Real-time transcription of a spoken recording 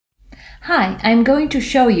Hi, I'm going to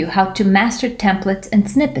show you how to master templates and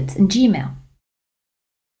snippets in Gmail.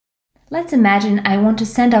 Let's imagine I want to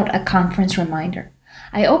send out a conference reminder.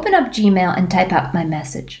 I open up Gmail and type out my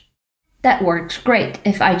message. That works great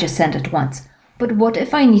if I just send it once, but what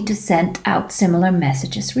if I need to send out similar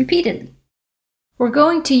messages repeatedly? We're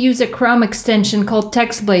going to use a Chrome extension called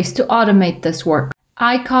TextBlaze to automate this work.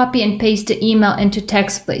 I copy and paste the email into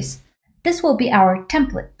TextBlaze. This will be our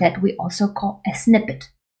template that we also call a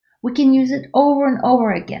snippet. We can use it over and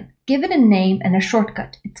over again. Give it a name and a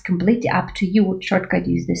shortcut. It's completely up to you what shortcut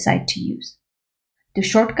you decide to use. The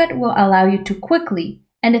shortcut will allow you to quickly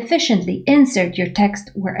and efficiently insert your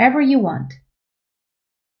text wherever you want.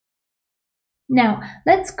 Now,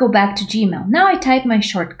 let's go back to Gmail. Now I type my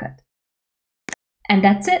shortcut. And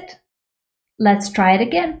that's it. Let's try it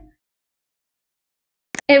again.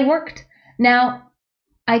 It worked. Now,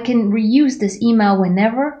 I can reuse this email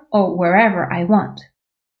whenever or wherever I want.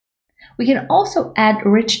 We can also add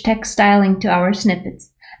rich text styling to our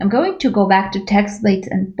snippets. I'm going to go back to TextBlaze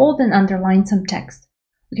and bold and underline some text.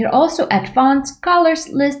 We can also add fonts, colors,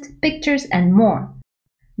 lists, pictures, and more.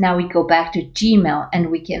 Now we go back to Gmail and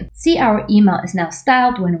we can see our email is now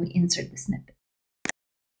styled when we insert the snippet.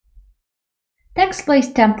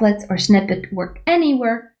 TextBlaze templates or snippet work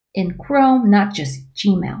anywhere in Chrome, not just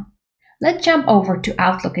Gmail. Let's jump over to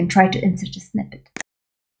Outlook and try to insert a snippet.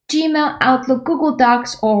 Gmail, Outlook, Google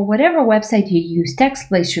Docs, or whatever website you use,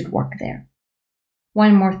 TextBlaze should work there.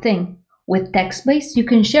 One more thing, with TextBlaze, you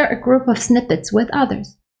can share a group of snippets with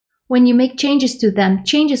others. When you make changes to them,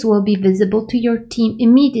 changes will be visible to your team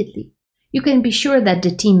immediately. You can be sure that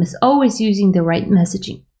the team is always using the right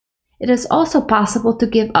messaging. It is also possible to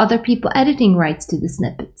give other people editing rights to the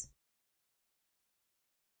snippets.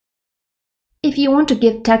 If you want to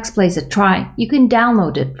give TextBlaze a try, you can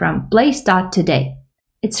download it from blaze.today.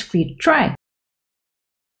 It's free to try.